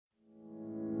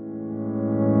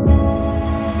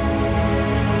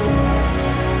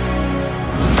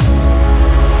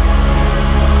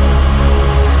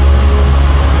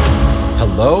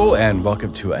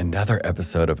welcome to another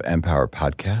episode of Empower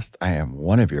Podcast. I am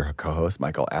one of your co-hosts,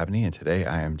 Michael Abney, and today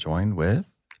I am joined with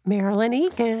Marilyn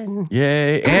Egan.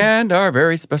 Yay, and our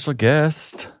very special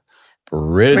guest,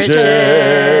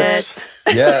 Bridget.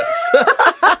 Yes.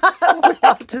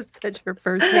 Wow, just said your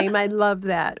first name. I love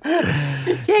that.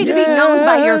 Yay, to be known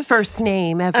by your first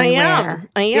name everywhere.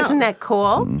 I am. Isn't that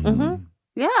cool? Mm-hmm.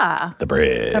 Yeah. The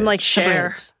Bridge. I'm like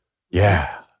Cher,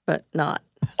 Yeah. but not.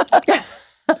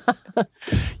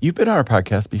 You've been on our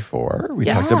podcast before. We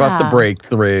Yeah. talked about the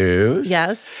breakthroughs.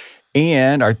 Yes.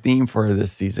 And our theme for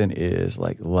this season is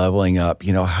like leveling up,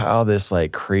 you know, how this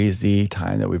like crazy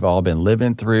time that we've all been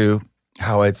living through,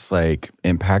 how it's like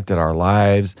impacted our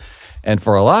lives. And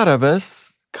for a lot of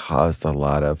us, caused a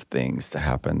lot of things to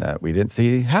happen that we didn't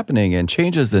see happening and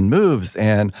changes and moves.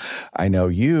 And I know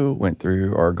you went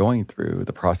through or going through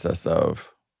the process of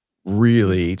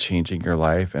really changing your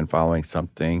life and following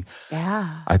something.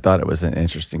 Yeah. I thought it was an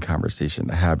interesting conversation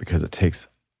to have because it takes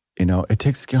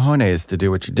cojones to do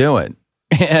what you're doing.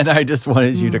 And I just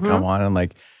wanted you to come on and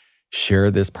like share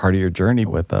this part of your journey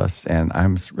with us. And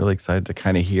I'm really excited to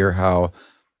kind of hear how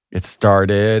it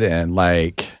started and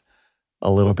like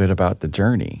a little bit about the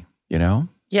journey, you know?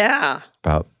 Yeah.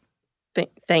 About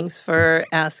Thanks for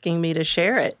asking me to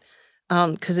share it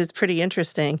because it's pretty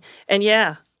interesting. And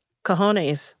yeah,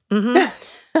 cojones.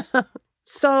 Mm-hmm.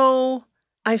 So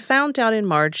I found out in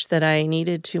March that I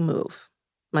needed to move.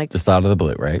 just out of the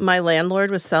blue, right? My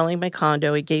landlord was selling my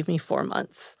condo. He gave me 4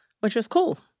 months, which was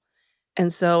cool.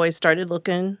 And so I started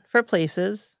looking for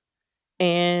places,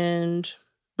 and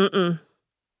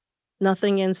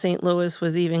nothing in St. Louis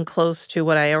was even close to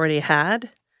what I already had.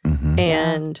 Mm-hmm.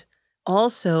 And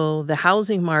also the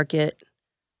housing market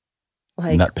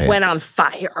Nut went pants. on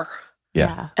fire.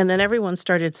 Yeah. And then everyone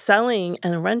started selling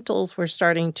and rentals were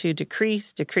starting to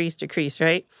decrease,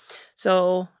 right?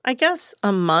 So I guess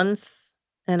a month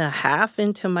and a half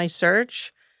into my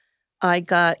search, I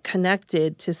got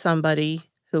connected to somebody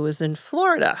who was in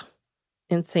Florida,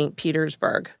 in St.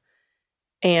 Petersburg,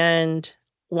 and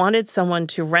wanted someone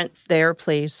to rent their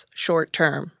place short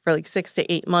term for like 6 to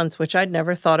 8 months, which I'd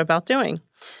never thought about doing.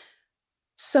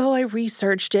 So I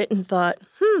researched it and thought,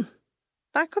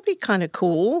 that could be kind of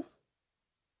cool.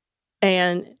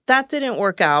 And that didn't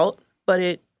work out, but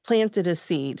it planted a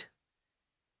seed.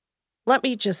 Let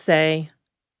me just say,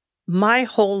 my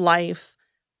whole life,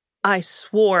 I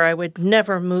swore I would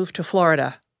never move to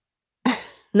Florida.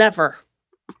 Never.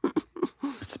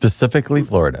 Specifically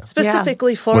Florida.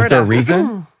 Specifically Florida. Was there a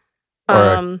reason?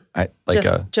 Or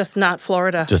just not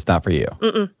Florida. just not for you?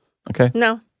 Mm-mm. Okay.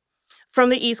 No. From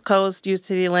the East Coast, used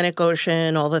to the Atlantic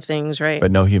Ocean, all the things, right?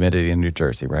 But no humidity in New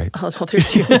Jersey, right? Oh, no,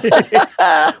 there's humidity.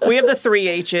 We have the 3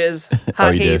 H's,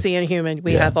 hot, you do? hazy, and humid.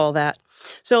 We have all that.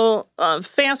 So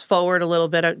fast forward a little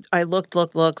bit. I looked,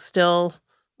 still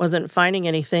wasn't finding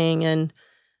anything. And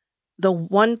the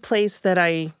one place that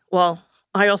I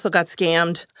also got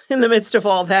scammed in the midst of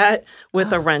all that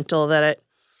with a rental that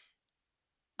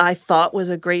I thought was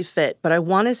a great fit. But I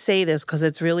want to say this because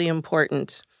it's really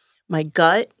important. My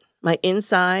gut, my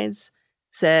insides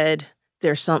said,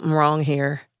 there's something wrong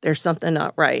here. There's something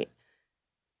not right.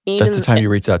 That's the time you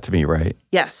reached out to me, right?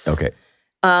 Yes. Okay.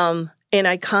 And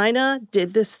I kind of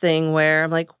did this thing where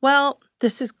I'm like, well,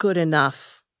 this is good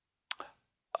enough.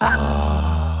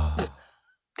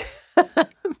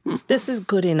 This is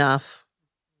good enough.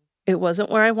 It wasn't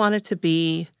where I wanted to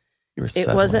be.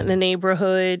 It wasn't the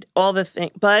neighborhood, all the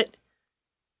things. But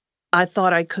I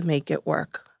thought I could make it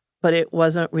work. But it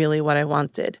wasn't really what I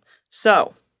wanted.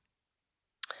 So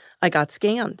I got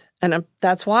scammed. And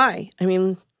that's why. I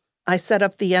mean, I set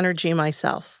up the energy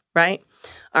myself, right?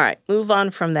 All right, move on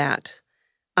from that.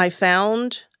 I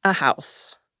found a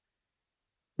house.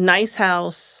 Nice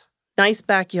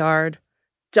backyard.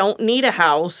 Don't need a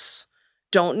house.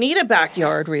 Don't need a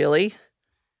backyard, really.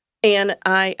 And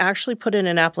I actually put in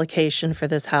an application for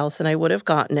this house, and I would have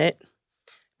gotten it.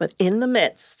 But in the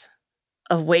midst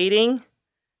of waiting,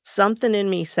 something in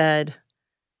me said,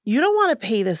 you don't want to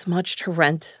pay this much to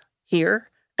rent here.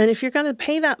 And if you're going to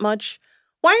pay that much,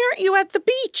 why aren't you at the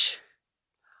beach?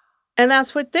 And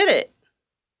that's what did it.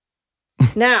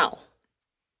 Now,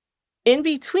 in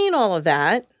between all of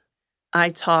that, I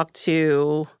talked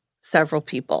to several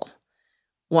people.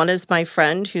 One is my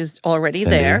friend who's already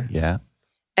Cindy, there. Yeah.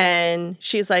 And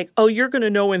she's like, oh, you're going to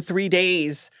know in 3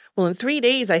 days. Well, in 3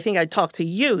 days, I think I talked to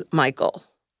you, Michael.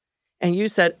 And you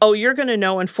said, oh, you're going to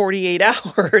know in 48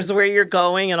 hours where you're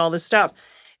going and all this stuff.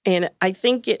 And I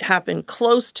think it happened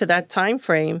close to that time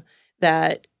frame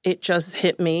that it just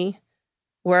hit me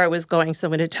where I was going. So I'm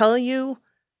going to tell you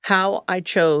how I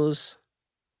chose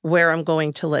where I'm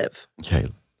going to live. Okay.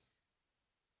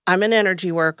 I'm an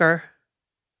energy worker.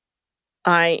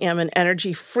 I am an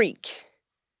energy freak.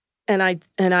 And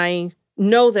I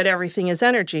know that everything is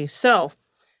energy. So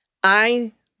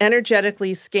I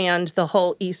energetically scanned the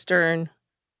whole eastern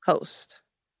coast.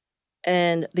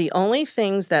 And the only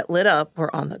things that lit up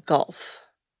were on the Gulf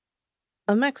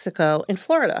of Mexico and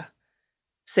Florida,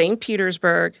 St.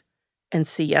 Petersburg, and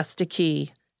Siesta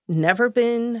Key. Never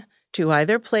been to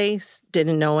either place,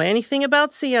 didn't know anything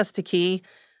about Siesta Key.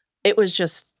 It was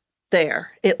just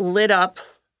there. It lit up.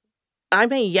 I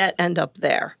may yet end up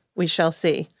there. We shall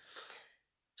see.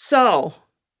 So,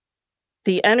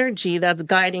 the energy that's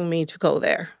guiding me to go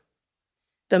there.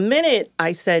 The minute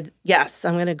I said, yes,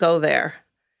 I'm going to go there,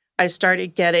 I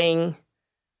started getting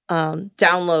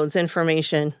downloads,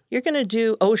 information. You're going to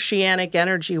do oceanic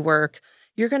energy work.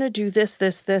 You're going to do this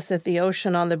at the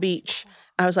ocean on the beach.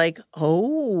 I was like,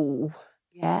 oh.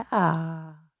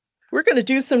 Yeah. We're going to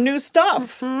do some new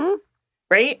stuff.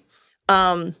 Right?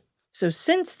 So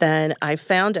since then, I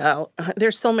found out,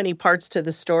 there's so many parts to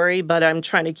the story, but I'm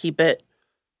trying to keep it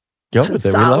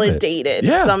consolidated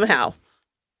somehow.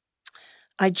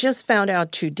 I just found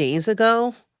out 2 days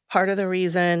ago, part of the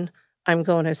reason I'm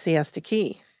going to Siesta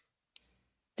Key.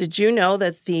 Did you know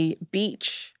that the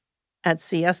beach at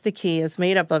Siesta Key is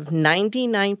made up of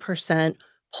 99%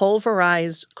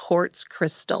 pulverized quartz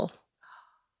crystal?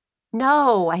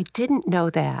 No, I didn't know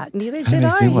that. Neither did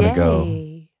makes I. me want to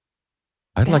go.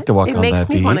 I'd like to walk on that beach. It makes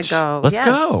me want to go. Let's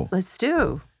go. Let's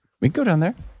do. We can go down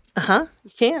there.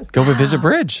 You can. Go visit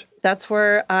Bridge. That's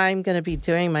where I'm going to be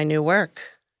doing my new work.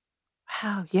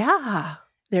 Wow, yeah.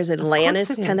 There's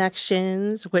Atlantis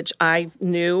connections, which I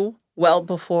knew well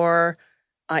before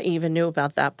I even knew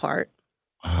about that part.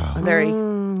 Wow. I'm very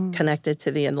connected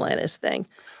to the Atlantis thing.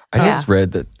 I just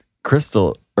read that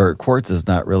crystal or quartz is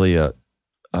not really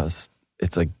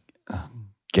it's like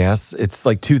gas. It's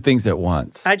like two things at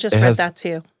once. I just read that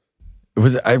too.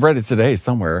 I read it today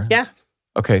somewhere. Yeah.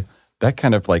 Okay. That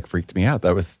kind of like freaked me out.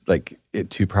 That was like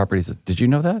two properties. Did you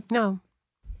know that? No.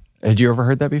 Had you ever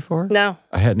heard that before? No.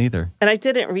 I hadn't either. And I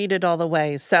didn't read it all the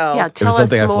way. So yeah, tell it was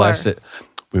something us I more. flashed it.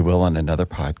 We will on another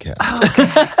podcast. Okay.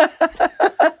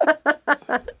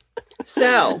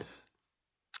 So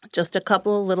just a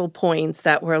couple of little points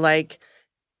that were like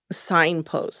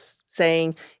signposts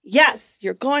saying, yes,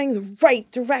 you're going the right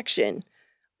direction.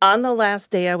 On the last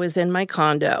day I was in my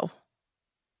condo,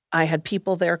 I had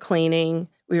people there cleaning.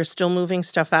 We were still moving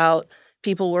stuff out.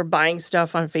 People were buying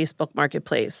stuff on Facebook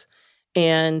Marketplace.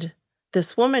 And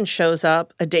this woman shows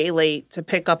up a day late to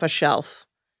pick up a shelf.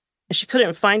 And she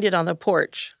couldn't find it on the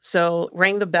porch. So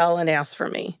rang the bell and asked for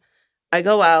me. I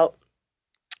go out.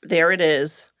 There it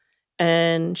is.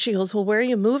 And she goes, well, where are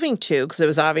you moving to? Because it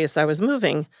was obvious I was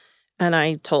moving. And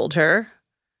I told her.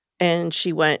 And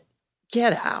she went,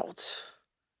 get out.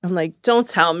 I'm like, don't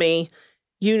tell me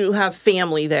you have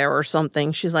family there or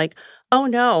something. She's like, oh,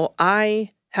 no, I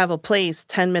have a place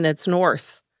 10 minutes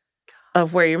north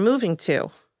of where you're moving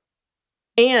to.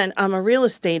 And I'm a real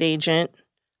estate agent.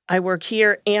 I work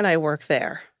here and I work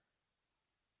there.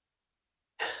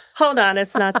 Hold on,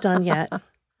 it's not done yet.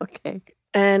 Okay.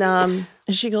 And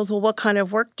she goes, well, what kind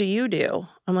of work do you do?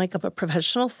 I'm like, I'm a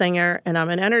professional singer and I'm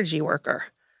an energy worker.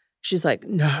 She's like,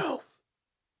 no.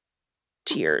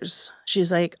 Tears.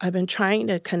 She's like, I've been trying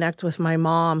to connect with my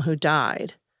mom who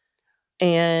died.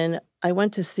 And I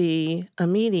went to see a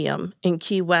medium in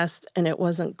Key West and it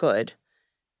wasn't good.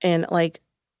 And like,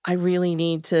 I really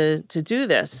need to do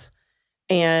this.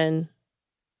 And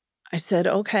I said,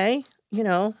 okay,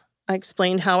 I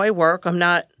explained how I work. I'm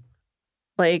not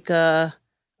like a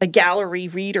gallery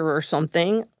reader or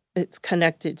something. It's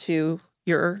connected to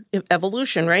your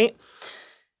evolution, right?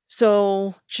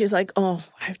 So she's like, oh,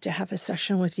 I have to have a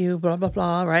session with you, blah, blah,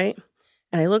 blah, right?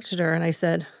 And I looked at her and I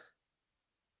said,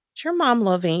 does your mom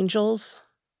love angels?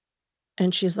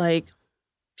 And she's like,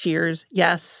 tears,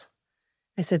 yes.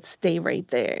 I said, stay right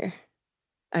there.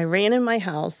 I ran in my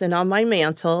house and on my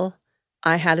mantle,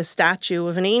 I had a statue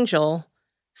of an angel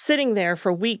sitting there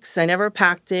for weeks. I never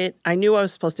packed it. I knew I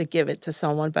was supposed to give it to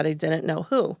someone, but I didn't know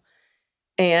who.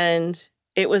 And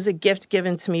it was a gift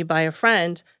given to me by a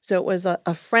friend. So it was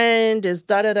a friend is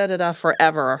da-da-da-da-da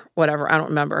forever, whatever. I don't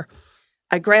remember.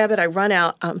 I grab it. I run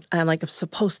out. I'm like, I'm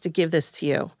supposed to give this to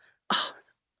you. Oh,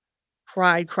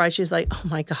 cried. She's like, oh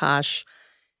my gosh.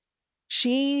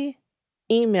 She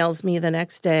emails me the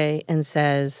next day and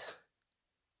says,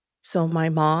 so my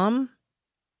mom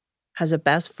has a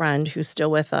best friend who's still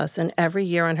with us. And every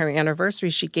year on her anniversary,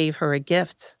 she gave her a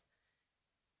gift.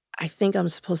 I think I'm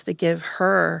supposed to give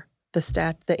her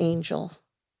the angel.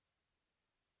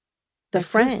 the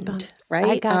friend, goosebumps. right?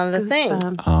 I got on the thing.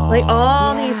 Oh. Like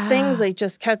all these things, they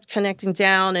just kept connecting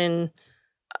down, and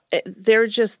they're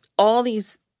just all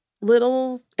these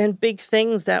little and big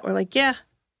things that were like, yeah,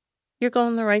 you're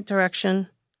going the right direction.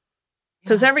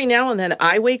 Because every now and then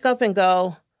I wake up and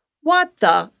go, what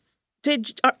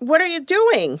are you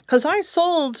doing? Because I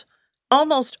sold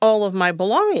almost all of my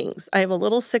belongings. I have a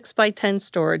little 6x10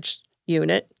 storage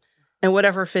unit and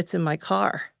whatever fits in my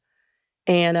car.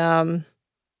 And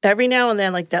every now and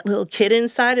then, like that little kid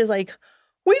inside is like,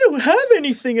 we don't have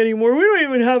anything anymore. We don't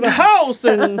even have a house.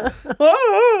 And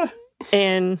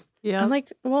and I'm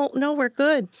like, well, no, we're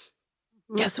good.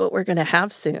 Guess what we're going to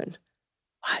have soon?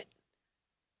 What?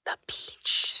 The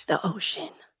beach, the ocean.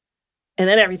 And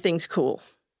then everything's cool.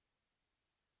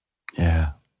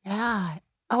 Yeah. Yeah.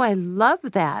 Oh, I love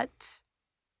that.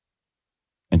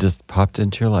 And just popped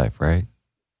into your life, right?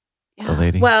 Yeah. The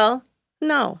lady? Well,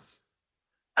 no.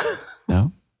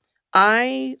 No?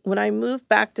 When I moved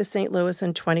back to St. Louis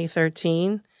in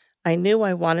 2013, I knew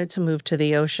I wanted to move to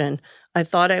the ocean. I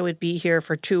thought I would be here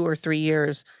for 2 or 3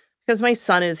 years because my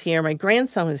son is here, my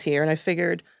grandson is here, and I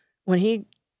figured when he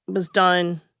was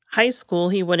done high school,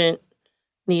 he wouldn't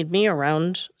need me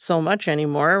around so much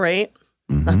anymore, right?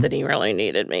 Mm-hmm. Not that he really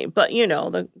needed me, but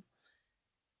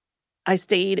I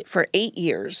stayed for 8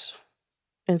 years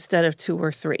instead of 2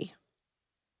 or 3.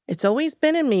 It's always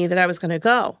been in me that I was going to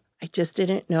go. I just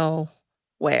didn't know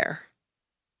where.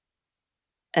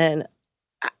 And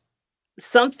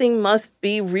something must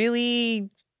be really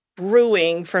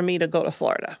brewing for me to go to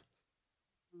Florida.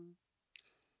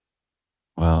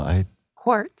 Well,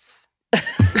 Quartz. I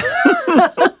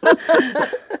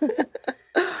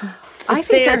think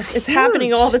there. that's it's huge.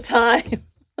 happening all the time.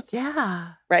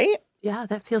 Yeah. Right? Yeah,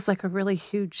 that feels like a really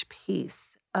huge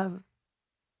piece of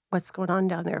what's going on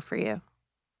down there for you.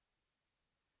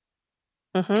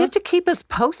 Mm-hmm. Do you have to keep us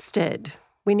posted?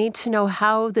 We need to know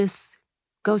how this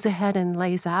goes ahead and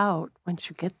lays out once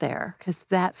you get there, because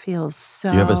that feels so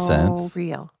Do you have a sense?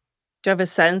 real. Do you have a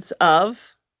sense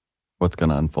of? what's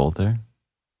going to unfold there?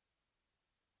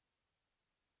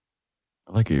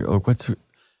 Like, what's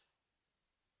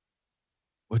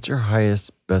your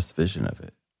highest, best vision of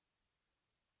it?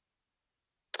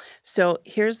 So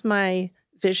here's my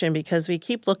vision, because we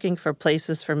keep looking for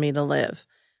places for me to live.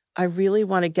 I really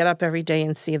want to get up every day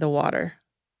and see the water.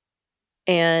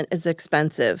 And it's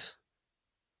expensive.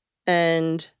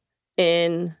 And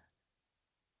in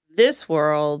this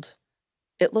world,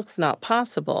 it looks not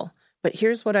possible. But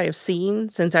here's what I have seen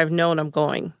since I've known I'm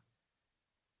going.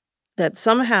 That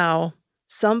somehow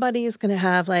somebody is going to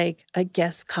have like a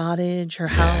guest cottage or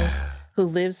house who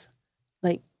lives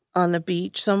like on the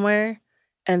beach somewhere.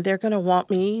 And they're going to want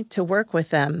me to work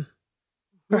with them.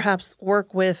 Perhaps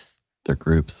work with Their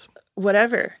groups.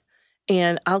 Whatever.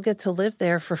 And I'll get to live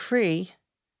there for free.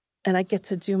 And I get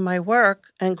to do my work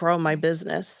and grow my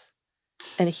business.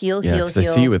 And heal. I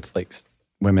see you with like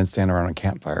women standing around a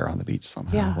campfire on the beach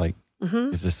somehow. Yeah. Like,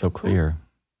 Mm-hmm. it's just so clear.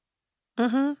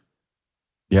 Mm-hmm.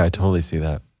 Yeah, I totally see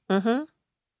that. Mm-hmm.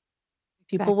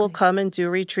 People will come and do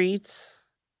retreats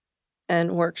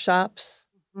and workshops.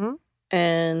 Mm-hmm.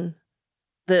 And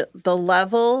the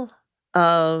level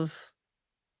of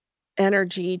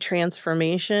energy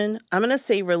transformation, I'm going to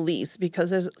say release, because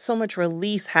there's so much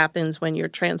release happens when you're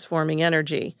transforming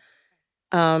energy,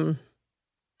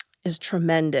 is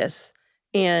tremendous.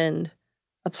 And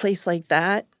a place like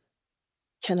that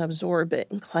can absorb it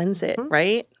and cleanse it,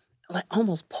 right? Like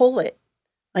almost pull it.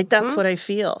 Like that's what I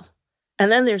feel.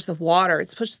 And then there's the water.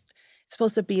 It's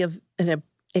supposed to be an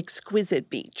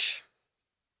exquisite beach.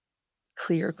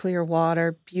 Clear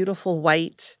water, beautiful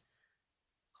white,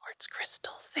 quartz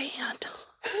crystal sand.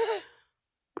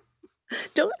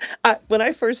 When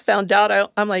I first found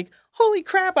out, I'm like, holy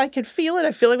crap, I could feel it.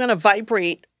 I feel like I'm going to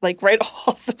vibrate like right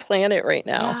off the planet right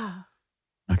now. Yeah.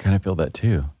 I kind of feel that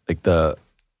too. Like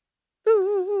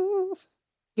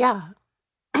Yeah.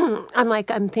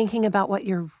 I'm thinking about what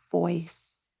your voice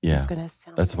is going to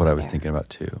sound that's like what I was there. thinking about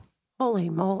too. Holy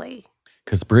moly.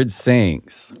 Because Bridge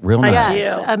sings real nice.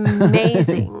 Yes,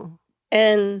 amazing.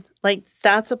 And like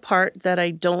that's a part that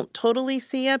I don't totally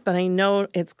see yet, but I know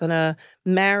it's going to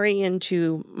marry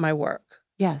into my work.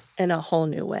 Yes. In a whole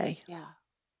new way. Yeah.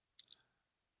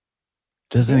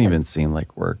 Doesn't even seem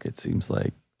like work. It seems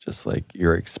like just like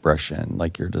your expression,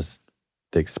 like you're just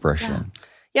the expression.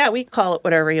 Yeah, we call it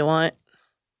whatever you want.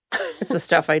 It's the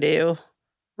stuff I do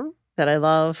that I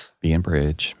love. Being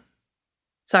Bridge.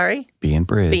 Sorry? Being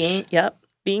Bridge.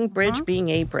 Being Bridge, being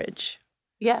a bridge.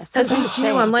 Yes. Because That's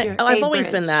you, I'm like, I've always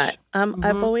been that. Mm-hmm.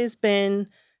 I've always been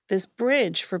this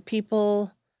bridge for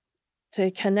people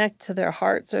to connect to their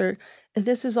hearts. And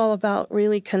this is all about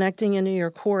really connecting into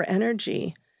your core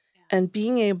energy and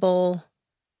being able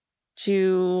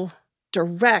to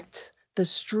direct the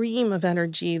stream of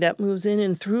energy that moves in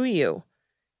and through you.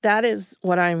 That is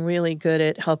what I'm really good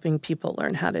at helping people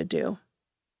learn how to do.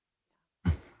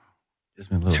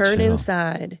 Turn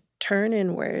inside, turn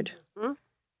inward,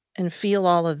 and feel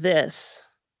all of this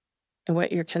and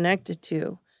what you're connected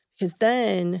to. Because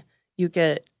then you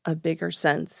get a bigger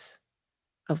sense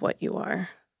of what you are.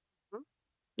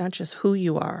 Not just who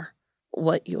you are,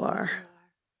 what you are.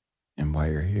 And why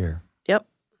you're here. Yep.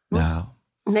 Now.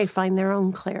 And they find their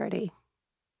own clarity.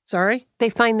 Sorry? They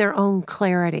find their own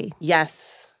clarity.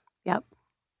 Yes. Yep.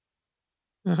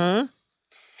 And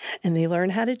they learn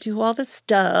how to do all the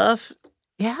stuff.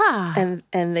 Yeah.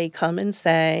 And they come and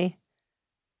say,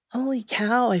 holy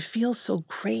cow, I feel so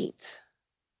great.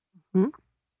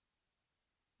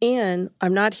 And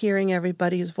I'm not hearing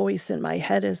everybody's voice in my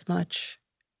head as much.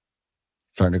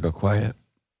 Starting to go quiet.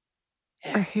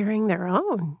 They're hearing their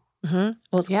own. Well,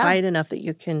 it's quiet enough that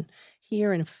you can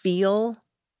hear and feel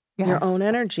your own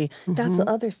energy. That's the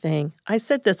other thing. I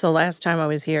said this the last time I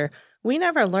was here. We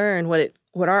never learn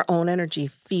what our own energy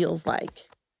feels like.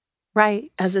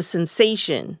 Right. As a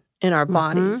sensation in our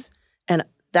bodies. And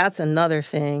that's another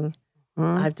thing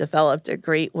I've developed a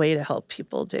great way to help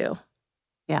people do.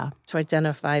 Yeah. To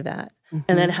identify that.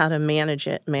 And then how to manage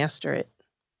it, master it.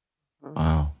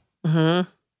 Wow.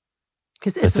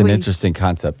 Because it's an interesting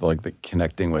concept, like the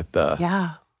connecting with the...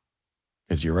 Yeah.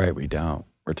 Because you're right, we don't.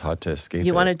 We're taught to escape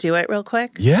You want to do it real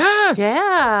quick? Yes!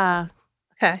 Yeah.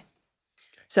 Okay.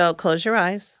 So close your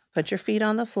eyes. Put your feet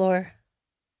on the floor.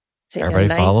 Take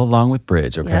Everybody follow along with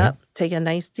Bridge, okay? Yep. Take a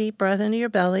nice deep breath into your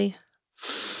belly.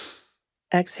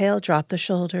 Exhale, drop the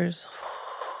shoulders.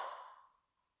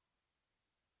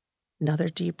 Another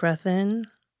deep breath in.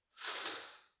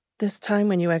 This time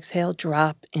when you exhale,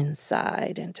 drop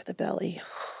inside into the belly.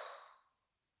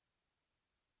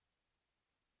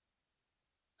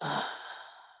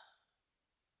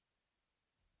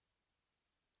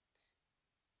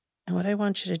 And what I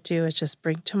want you to do is just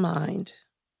bring to mind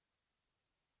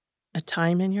a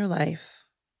time in your life.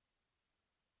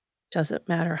 Doesn't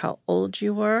matter how old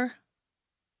you were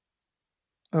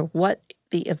or what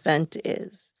the event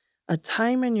is. A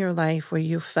time in your life where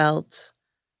you felt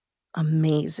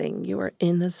amazing. You were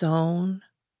in the zone.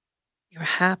 You're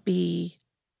happy,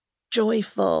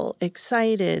 joyful,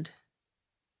 excited.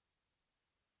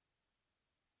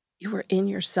 You were in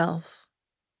yourself.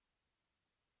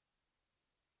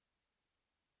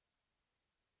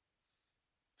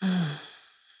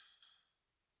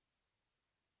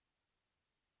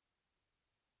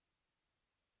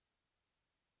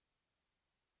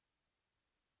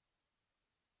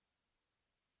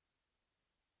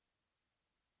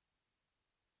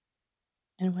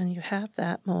 And when you have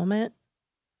that moment,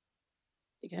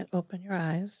 you can open your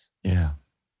eyes. Yeah.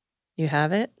 You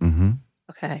have it? Mm-hmm.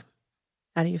 Okay.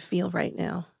 How do you feel right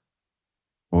now?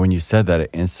 Well, when you said that, it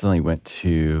instantly went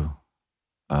to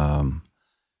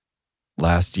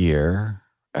last year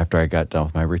after I got done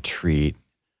with my retreat.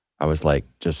 I was like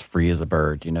just free as a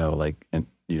bird,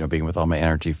 being with all my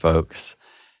energy folks.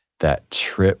 That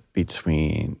trip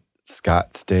between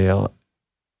Scottsdale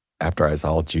after I was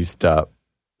all juiced up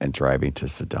and driving to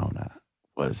Sedona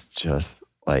was just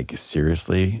like,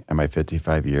 seriously, in my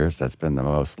 55 years, that's been the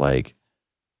most like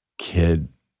kid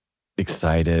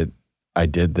excited. I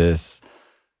did this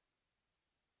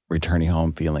returning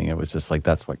home feeling. It was just like,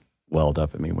 that's what welled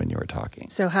up at me when you were talking.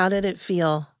 So how did it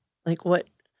feel? Like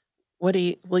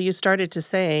you started to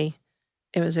say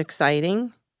it was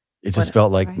exciting. It just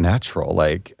felt like natural.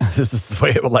 Like this is the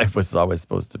way life was always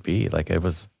supposed to be. Like it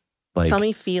was like. Tell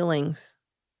me feelings.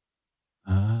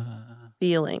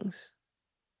 Feelings.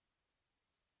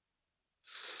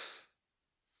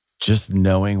 Just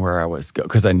knowing where I was going,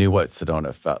 because I knew what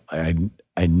Sedona felt.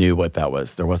 I knew what that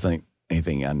was. There wasn't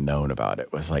anything unknown about it.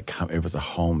 It was like, it was a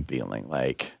home feeling.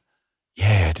 Like,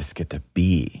 yeah, just get to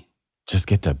be. Just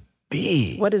get to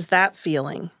be. What is that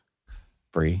feeling?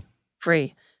 Free.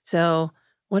 Free. So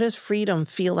what does freedom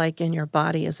feel like in your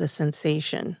body as a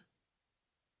sensation?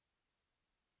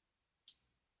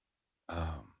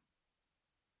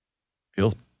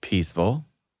 Feels peaceful.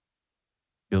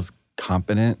 Feels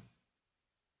confident.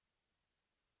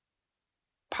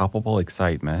 Palpable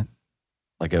excitement.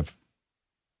 Like if,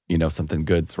 something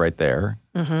good's right there.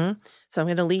 Mm-hmm. So I'm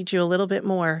going to lead you a little bit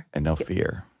more. And no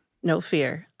fear. No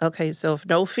fear. Okay, so if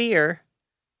no fear,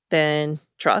 then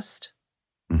trust.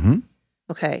 Mm-hmm.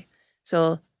 Okay,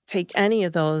 so take any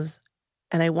of those,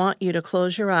 and I want you to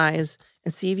close your eyes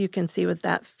and see if you can see what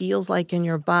that feels like in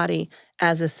your body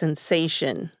as a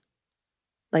sensation.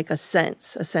 like a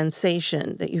sense, a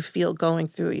sensation that you feel going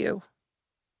through you.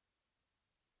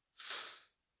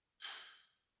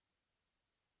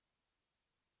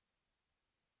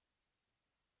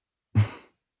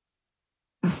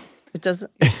 It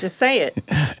doesn't, just say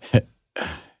it.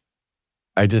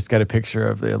 I just got a picture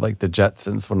of the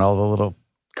Jetsons when all the little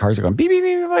cars are going beep, beep,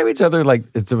 beep by each other. Like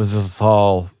it was just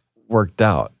all worked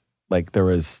out. Like it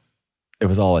was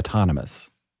all autonomous.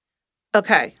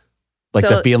 Okay. Like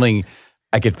the feeling,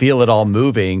 I could feel it all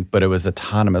moving, but it was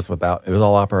autonomous it was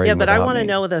all operating. Yeah, but I want to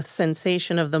know the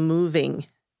sensation of the moving.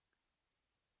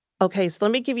 Okay, so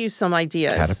let me give you some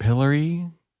ideas.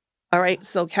 Caterpillar-y? All right,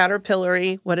 so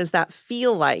caterpillar-y, what does that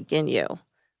feel like in you?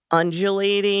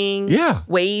 Undulating? Yeah.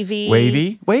 Wavy?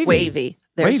 Wavy.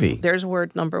 There's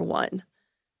word number one.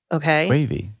 Okay?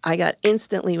 Wavy. I got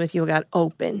instantly with you, I got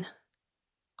open.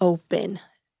 Open.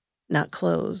 Not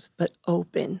closed, but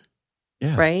open.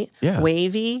 Yeah. Right? Yeah.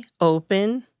 Wavy,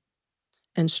 open,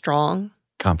 and strong.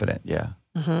 Confident, yeah.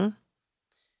 Mm-hmm.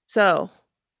 So,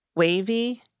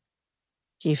 wavy,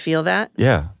 can you feel that?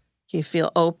 Yeah. Can you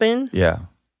feel open? Yeah.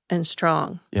 And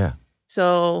strong? Yeah.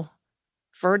 So,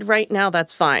 for right now,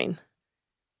 that's fine.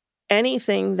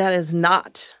 Anything that is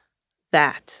not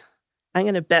that, I'm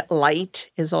going to bet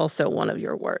light is also one of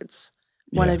your words,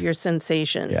 one of your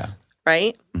sensations,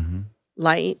 right? Mm-hmm.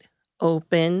 Light,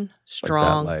 open,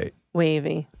 strong, like that light.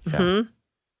 Wavy. Yeah. Mm-hmm.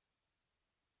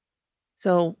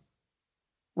 So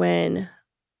when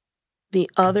the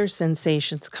other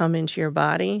sensations come into your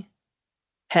body,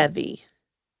 heavy,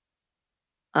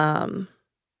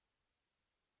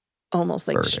 almost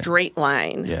like Burden. Straight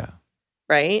line, Yeah.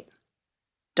 right?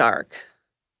 Dark,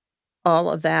 all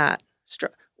of that,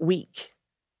 weak.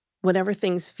 Whenever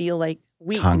things feel like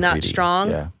weak, not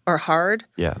strong or hard,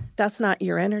 that's not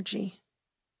your energy.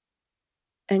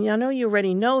 And I know you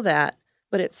already know that,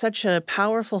 but it's such a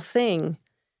powerful thing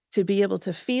to be able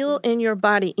to feel in your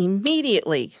body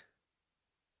immediately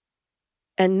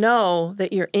and know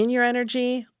that you're in your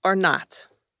energy or not.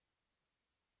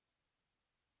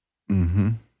 Mm-hmm.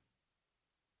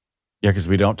 Yeah, because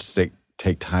we don't just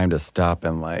take time to stop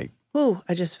and like... Ooh,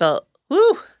 I just felt,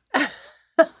 woo.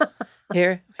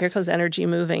 Here comes energy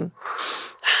moving.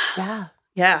 Yeah.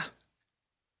 Yeah.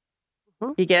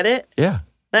 You get it? Yeah.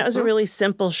 That was a really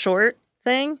simple, short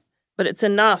thing, but it's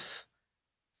enough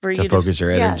for you to focus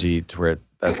your energy to where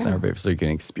that's never, so you can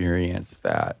experience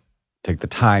that. Take the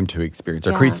time to experience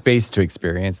or create space to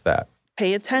experience that.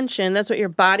 Pay attention. That's what your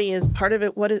body is, part of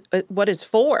it, what it's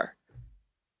for.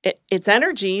 It's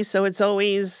energy, so it's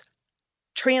always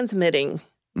transmitting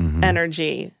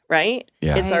energy, right?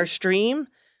 Yeah. It's our stream.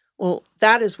 Well,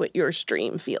 that is what your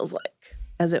stream feels like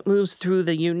as it moves through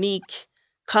the unique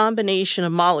combination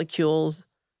of molecules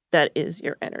that is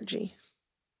your energy.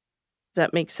 Does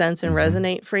that make sense and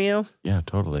resonate for you? Yeah,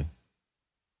 totally.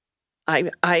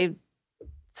 I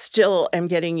still am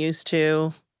getting used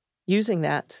to using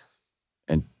that.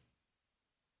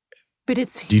 But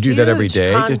it's do you do that every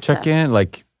day to check in?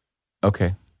 Like,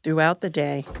 okay. Throughout the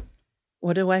day.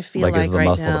 What do I feel like as the right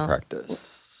muscle now? To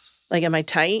practice. Like, am I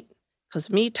tight? Because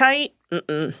me tight?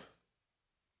 Mm-mm.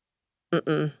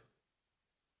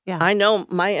 Yeah. I know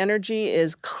my energy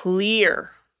is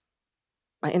clear.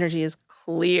 My energy is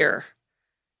clear.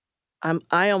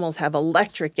 I almost have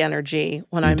electric energy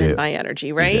when I'm in my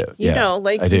enery, right? You know,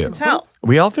 like you can tell.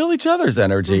 We all feel each other's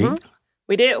energy. Mm-hmm.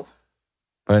 We do.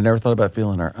 But I never thought about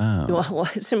feeling our own. Well,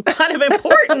 it's kind of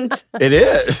important. It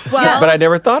is. Well, but I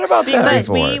never thought about that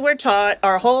before. Because we were taught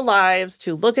our whole lives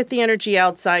to look at the energy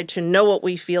outside to know what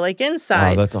we feel like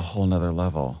inside. Oh, that's a whole nother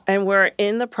level. And we're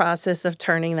in the process of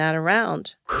turning that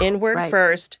around. Inward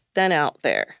first, then out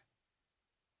there.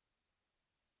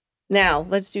 Now,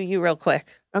 let's do you real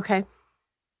quick. Okay.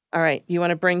 All right. You want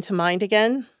to bring to mind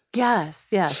again? Yes.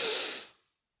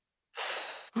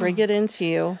 Bring it into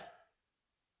you.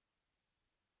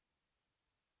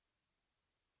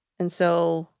 And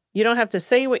so you don't have to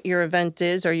say what your event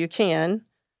is, or you can.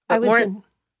 I was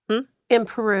in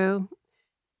Peru,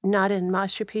 not in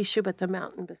Machu Picchu, but the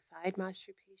mountain beside Machu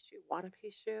Picchu, Huayna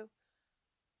Picchu.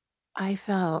 I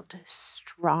felt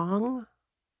strong.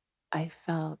 I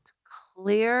felt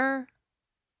clear.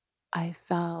 I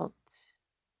felt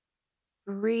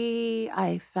free.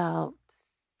 I felt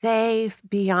safe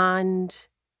beyond.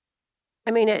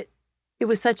 I mean, it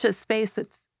was such a space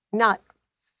that's not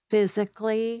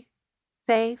physically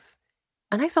safe,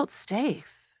 and I felt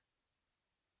safe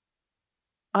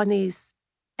on these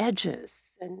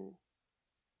edges, and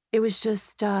it was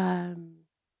just what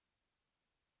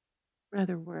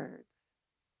other words?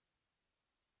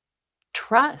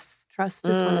 Trust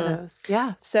is one of those.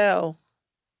 Yeah. So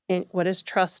what does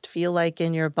trust feel like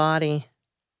in your body?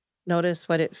 Notice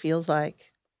what it feels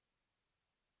like.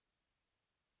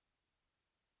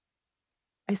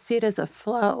 I see it as a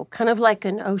flow, kind of like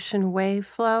an ocean wave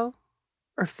flow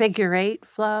or figure eight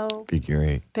flow. Figure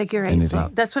eight. Figure eight flow.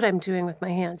 That's what I'm doing with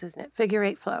my hands, isn't it? Figure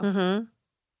eight flow. Mm-hmm.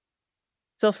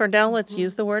 So for now, let's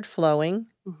use the word flowing.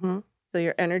 Mm-hmm. So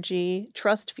your energy,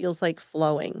 trust feels like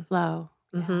flowing. Flow.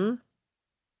 Mm-hmm.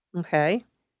 Okay.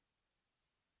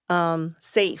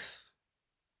 Safe.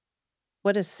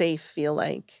 What does safe feel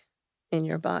like in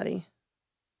your body?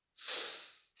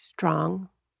 Strong.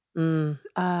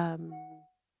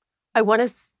 I want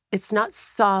to, it's not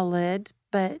solid,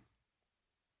 but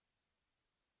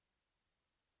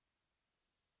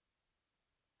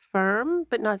firm,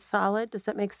 but not solid. Does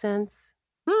that make sense?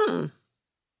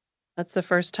 That's the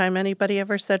first time anybody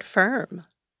ever said firm.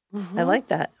 Mm-hmm. I like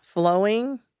that.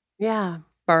 Flowing. Yeah.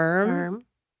 Firm.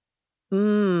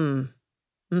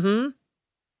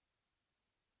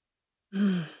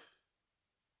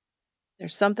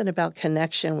 There's something about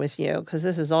connection with you, because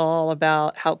this is all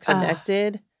about how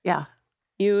connected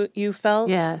you felt.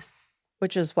 Yes.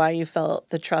 Which is why you felt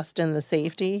the trust and the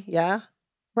safety. Yeah.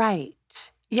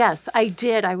 Right. Yes, I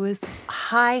did. I was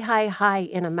high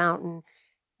in a mountain,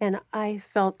 and I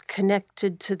felt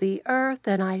connected to the earth,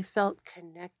 and I felt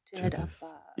connected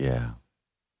above. Yeah.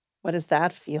 What does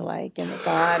that feel like in the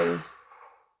body?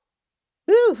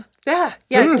 Woo. Yeah.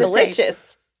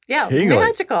 Delicious. Yeah. Tingly.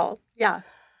 Magical. Yeah.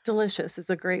 Delicious is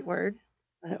a great word.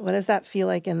 What does that feel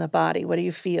like in the body? What do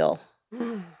you feel?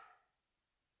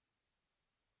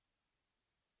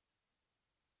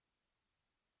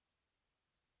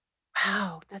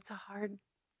 Wow, that's a hard.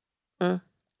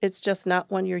 It's just not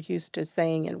one you're used to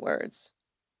saying in words.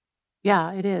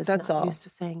 Yeah, it is. That's all. Used to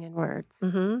saying in words.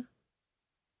 Mm-hmm.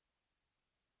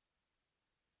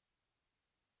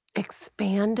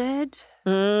 Expanded.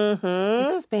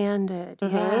 Mm-hmm. Expanded.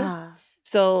 Mm-hmm. Yeah.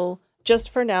 So just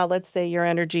for now, let's say your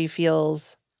energy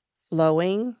feels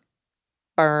flowing,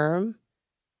 firm,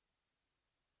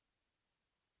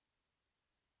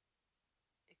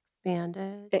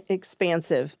 expanded,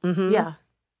 expansive. Mm-hmm. Yeah.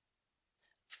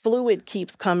 Fluid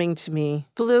keeps coming to me.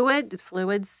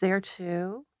 Fluid's there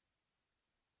too.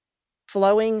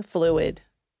 Flowing fluid.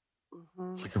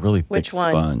 Mm-hmm. It's like a really thick Which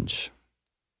one? sponge.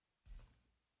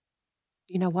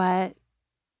 You know what?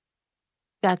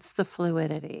 That's the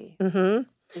fluidity.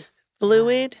 Mm-hmm.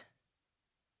 Fluid,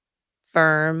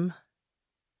 firm,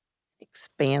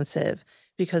 expansive,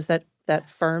 because that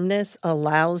firmness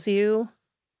allows you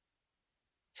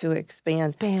to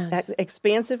expand. That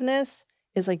expansiveness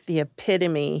is like the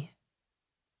epitome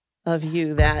of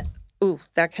you. That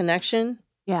connection.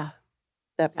 Yeah.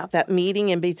 That meeting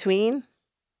in between,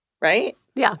 right?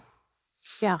 Yeah.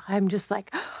 Yeah. I'm just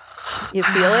like, you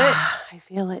feel it? I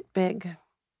feel it big.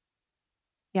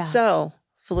 Yeah. So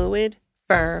fluid,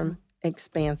 firm,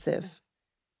 expansive.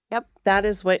 Yep. That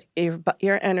is what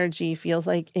your energy feels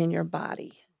like in your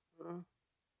body.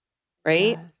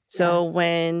 Right? Yes. So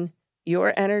when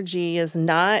your energy is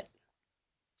not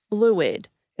fluid,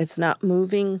 it's not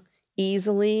moving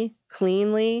easily,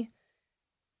 cleanly,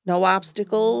 no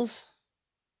obstacles,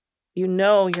 you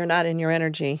know you're not in your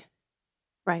energy.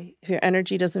 Right. If your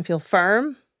energy doesn't feel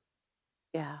firm,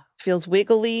 feels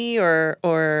wiggly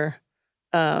or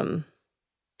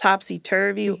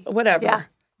topsy-turvy, whatever. Yeah.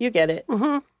 You get it.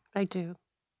 Mm-hmm. I do.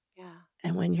 Yeah.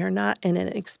 And when you're not in an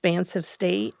expansive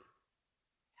state,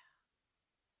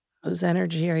 whose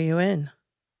energy are you in?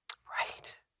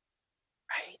 Right.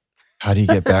 How do you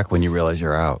get back when you realize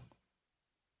you're out?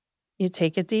 You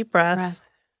take a deep breath.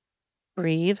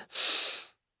 Breathe,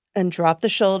 and drop the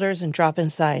shoulders and drop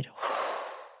inside.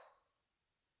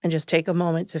 And just take a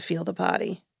moment to feel the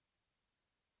body.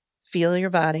 Feel your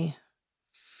body.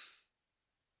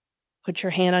 Put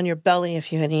your hand on your belly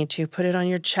if you need to. Put it on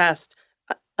your chest.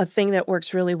 A thing that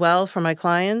works really well for my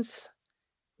clients.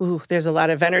 There's a lot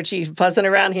of energy buzzing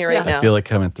around here right now. I feel it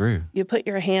coming through. You put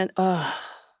your hand,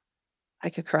 I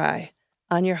could cry,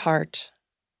 on your heart.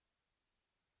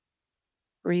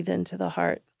 Breathe into the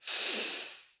heart.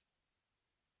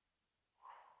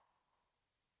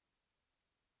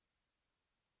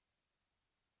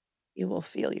 You will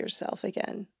feel yourself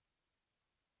again.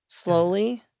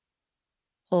 Slowly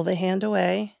pull the hand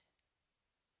away.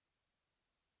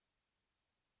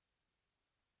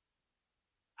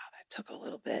 Oh, that took a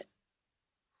little bit.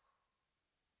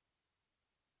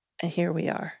 And here we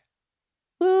are.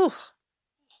 Woo.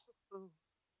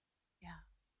 Yeah.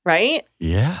 Right?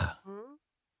 Yeah.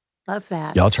 Love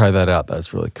that. Y'all try that out.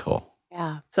 That's really cool.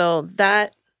 Yeah. So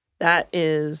that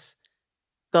is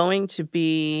going to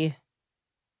be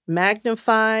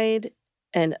magnified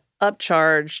and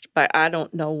upcharged by I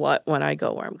don't know what when I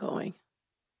go where I'm going.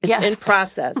 It's in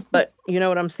process, but you know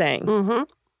what I'm saying? Mm-hmm.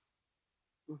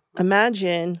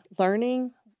 Imagine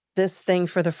learning this thing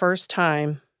for the first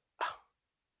time,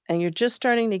 and you're just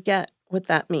starting to get what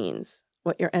that means,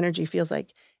 what your energy feels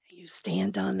like. And you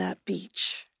stand on that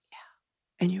beach,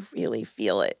 and you really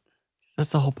feel it.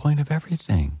 That's the whole point of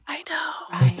everything. I know.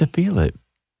 Right. Is to feel it.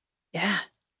 Yeah.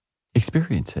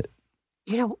 Experience it.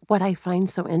 You know what I find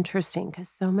so interesting, because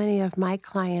so many of my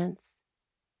clients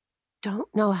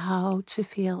don't know how to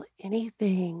feel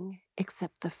anything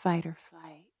except the fight or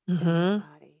flight in their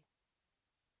body.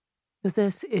 So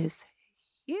this is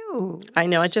huge. I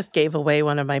know. I just gave away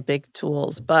one of my big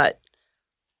tools, but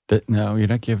No, you're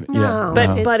not giving. No,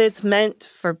 Yeah, but it's meant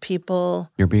for people.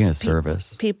 You're being a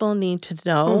service. People need to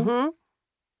know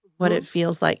what it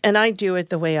feels like, and I do it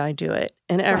the way I do it,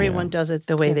 and everyone does it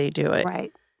the way they do it.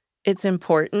 Right. It's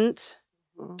important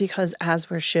because as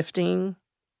we're shifting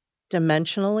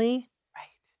dimensionally,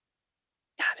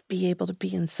 you got to be able to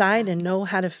be inside and know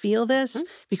how to feel this,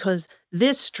 because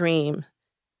this stream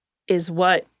is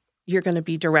what you're going to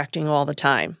be directing all the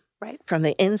time. Right. From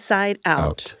the inside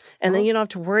out. And then you don't have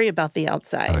to worry about the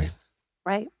outside. Sorry.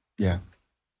 Right. Yeah.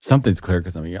 Something's clear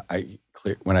because I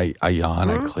clear when I yawn,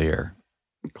 I clear.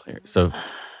 So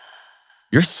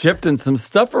you're shifting some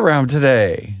stuff around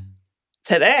today.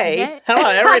 Today? How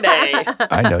about every day?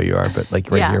 I know you are, but like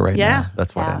here right now.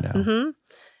 That's what I know. Mm-hmm.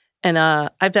 And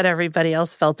I bet everybody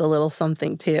else felt a little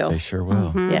something too. They sure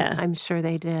will. Yeah. I'm sure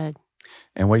they did.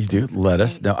 And what you do, let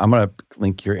us know. I'm going to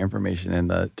link your information in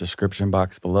the description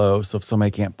box below. So if somebody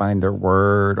can't find their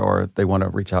word or they want to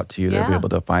reach out to you, they'll be able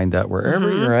to find that wherever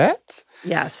you're at.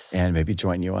 Yes. And maybe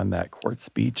join you on that Quartz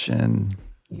Beach in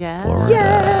Yes. Florida.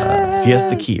 Yes.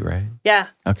 Siesta Key, right? Yeah.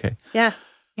 Okay. Yeah.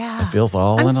 Yeah. It feels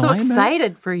all in I'm so alignment.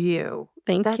 excited for you.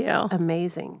 Thank That's you.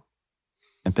 amazing.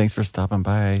 And thanks for stopping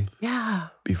by Yeah.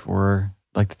 before,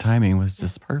 the timing was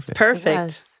just perfect. It's perfect.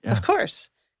 Yes. Yeah. Of course.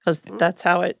 Because that's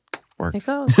how it Works.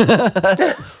 goes.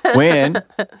 When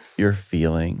you're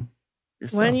feeling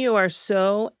yourself. When you are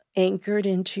so anchored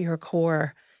into your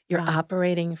core, you're Wow.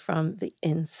 operating from the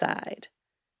inside.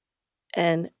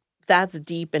 And that's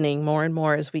deepening more and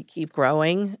more as we keep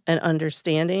growing and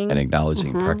understanding. And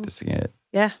acknowledging, practicing it.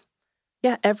 Yeah.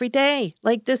 Yeah, every day.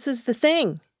 Like, this is the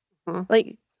thing.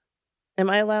 Like, am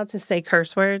I allowed to say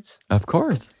curse words? Of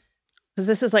course. Because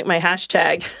this is like my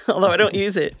hashtag, although I don't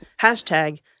use it.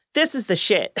 Hashtag, this is the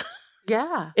shit.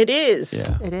 Yeah. It is.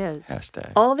 Yeah. It is.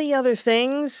 Hashtag. All the other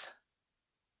things,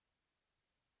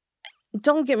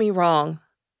 don't get me wrong.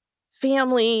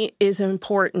 Family is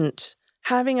important.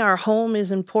 Having our home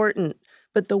is important.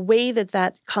 But the way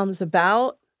that comes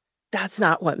about, that's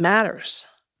not what matters.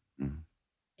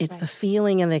 It's the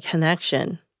feeling and the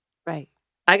connection. Right.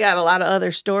 I got a lot of other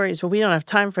stories, but we don't have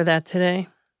time for that today.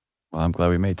 Well, I'm glad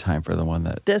we made time for the one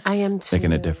that I am too.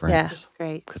 making a difference. Yeah. That's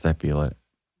great. Because I feel it.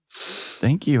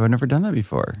 Thank you. I've never done that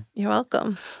before. You're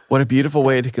welcome. What a beautiful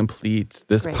way to complete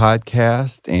this Great.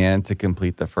 podcast and to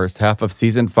complete the first half of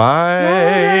season 5.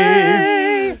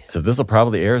 Yay! So this will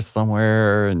probably air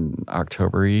somewhere in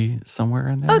October-y, somewhere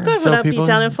in there. Oh, good. So When I'll be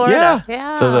down in Florida. Yeah.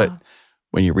 Yeah. So that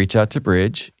when you reach out to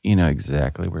Bridge, you know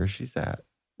exactly where she's at,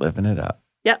 living it up.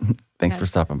 Yep. Thanks for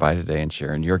stopping by today and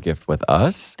sharing your gift with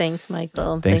us. Thanks,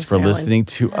 Michael. Thanks for Marilyn. listening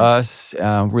to us.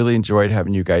 Really enjoyed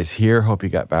having you guys here. Hope you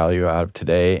got value out of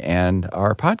today and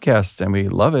our podcast. And we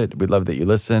love it. We love that you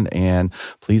listen. And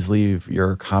please leave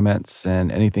your comments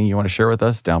and anything you want to share with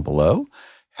us down below.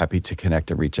 Happy to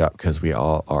connect and reach out because we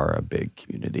all are a big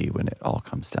community when it all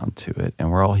comes down to it.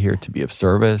 And we're all here to be of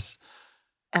service.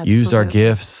 Use our Absolutely.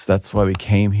 gifts. That's why we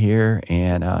came here.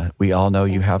 And we all know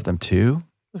you have them too.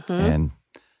 And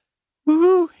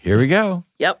woohoo, here we go.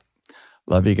 Yep.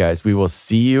 Love you guys. We will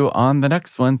see you on the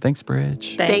next one. Thanks,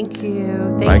 Bridge. Thanks. Thank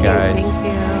you. Bye, guys.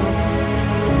 Thank you.